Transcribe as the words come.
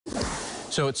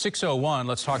So at 6:01,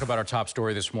 let's talk about our top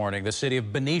story this morning. The city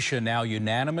of Benicia now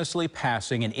unanimously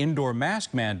passing an indoor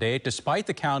mask mandate, despite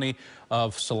the county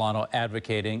of Solano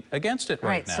advocating against it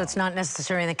right now. So it's not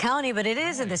necessary in the county, but it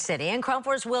is in the city. And KRON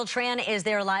 4's Will Tran is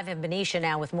there live in Benicia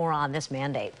now with more on this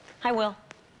mandate. Hi, Will.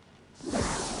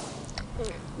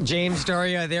 James,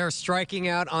 Daria, they're striking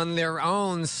out on their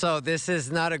own, so this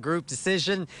is not a group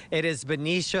decision. It is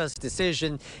Benicia's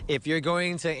decision. If you're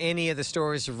going to any of the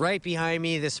stores right behind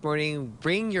me this morning,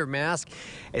 bring your mask.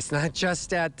 It's not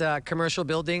just at commercial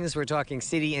buildings. We're talking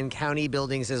city and county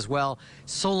buildings as well.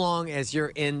 So long as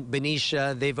you're in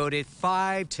Benicia, they voted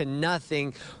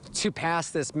 5-0 to pass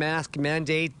this mask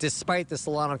mandate, despite the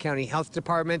Solano County Health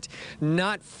Department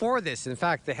not for this. In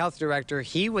fact, the health director,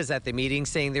 he was at the meeting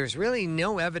saying there's really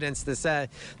no evidence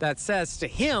that says to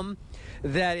him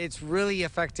that it's really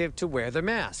effective to wear the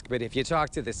mask. But if you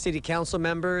talk to the city council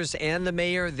members and the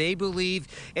mayor, they believe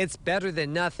it's better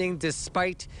than nothing,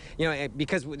 despite,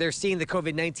 because they're seeing the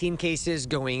COVID-19 cases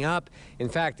going up. In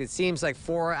fact, it seems like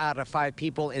 4 out of 5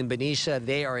 people in Benicia,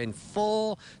 they are in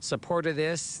full support of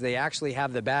this. They actually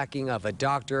have the backing of a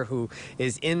doctor who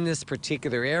is in this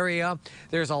particular area.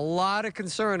 There's a lot of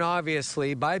concern,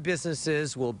 obviously, by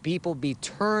businesses. Will people be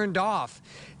turned off?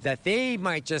 That they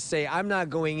might just say, I'm not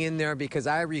going in there because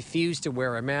I refuse to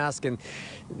wear a mask. And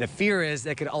the fear is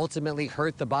that could ultimately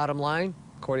hurt the bottom line.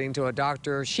 According to a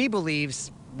doctor, she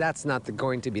believes that's not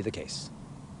going to be the case.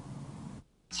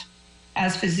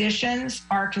 As physicians,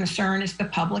 our concern is the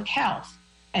public health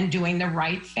and doing the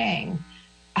right thing.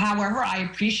 However, I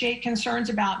appreciate concerns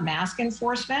about mask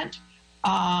enforcement, but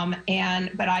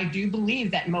I do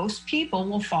believe that most people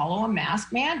will follow a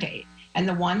mask mandate. And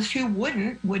the ones who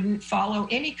wouldn't follow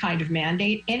any kind of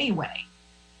mandate anyway.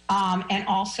 And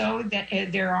also that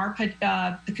there are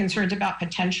concerns about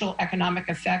potential economic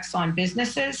effects on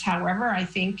businesses. However, I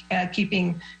think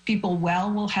keeping people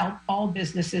well will help all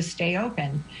businesses stay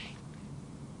open.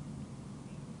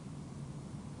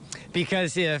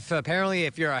 Because apparently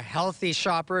if you're a healthy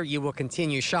shopper, you will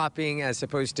continue shopping as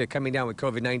opposed to coming down with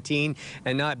COVID-19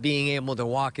 and not being able to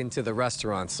walk into the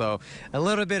restaurant. So a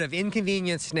little bit of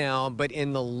inconvenience now, but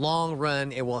in the long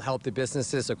run, it will help the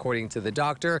businesses, according to the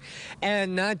doctor.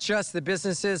 And not just the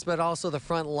businesses, but also the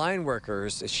frontline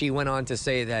workers. She went on to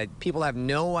say that people have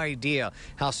no idea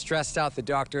how stressed out the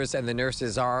doctors and the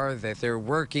nurses are, that they're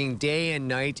working day and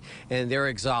night and they're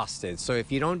exhausted. So if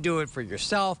you don't do it for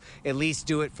yourself, at least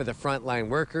do it for the frontline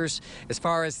workers. As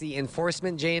far as the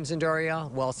enforcement, James and Daria,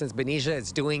 well, since Benicia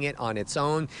is doing it on its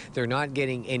own, they're not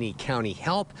getting any county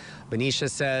help. Benicia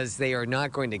says they are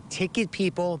not going to ticket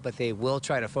people, but they will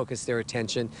try to focus their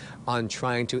attention on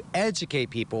trying to educate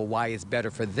people why it's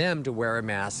better for them to wear a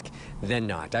mask than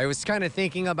not. I was kind of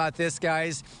thinking about this,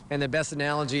 guys, and the best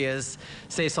analogy is,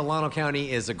 say Solano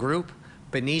County is a group,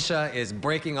 Benicia is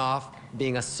breaking off,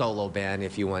 being a solo band,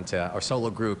 if you want to, or solo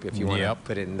group, if you want to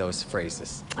put it in those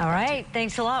phrases. All right.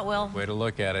 Thanks a lot, Will. Way to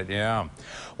look at it, yeah.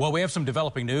 Well, we have some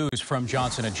developing news from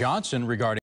Johnson & Johnson regarding